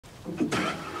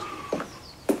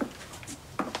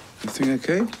Everything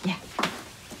okay? Yeah.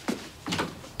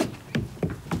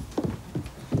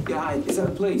 Yeah, hi. Is that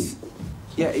the police?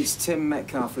 Yeah, it's Tim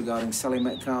Metcalfe regarding Sally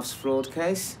Metcalfe's fraud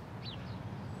case.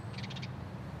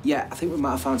 Yeah, I think we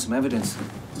might have found some evidence.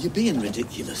 You're being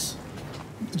ridiculous.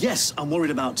 Yes, I'm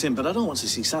worried about Tim, but I don't want to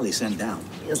see Sally sent down.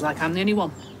 Feels like I'm the only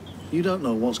one. You don't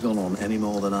know what's gone on any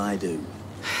more than I do.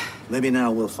 Maybe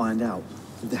now we'll find out.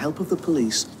 With the help of the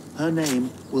police, her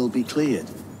name will be cleared.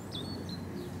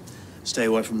 Stay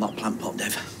away from that plant pot,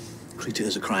 Dev. Treat it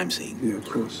as a crime scene. Yeah, of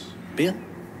course. Beer?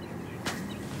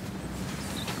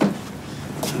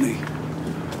 Honey,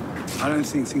 I don't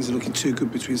think things are looking too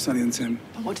good between Sally and Tim.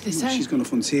 What did they say? She's gone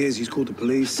off on tears, he's called the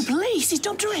police. The police? He's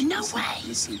Dr. In? No way.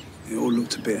 Listen, it all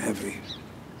looked a bit heavy.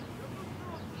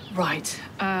 Right.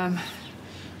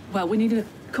 Well, we need a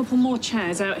couple more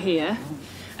chairs out here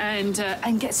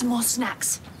and get some more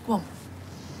snacks. Go on.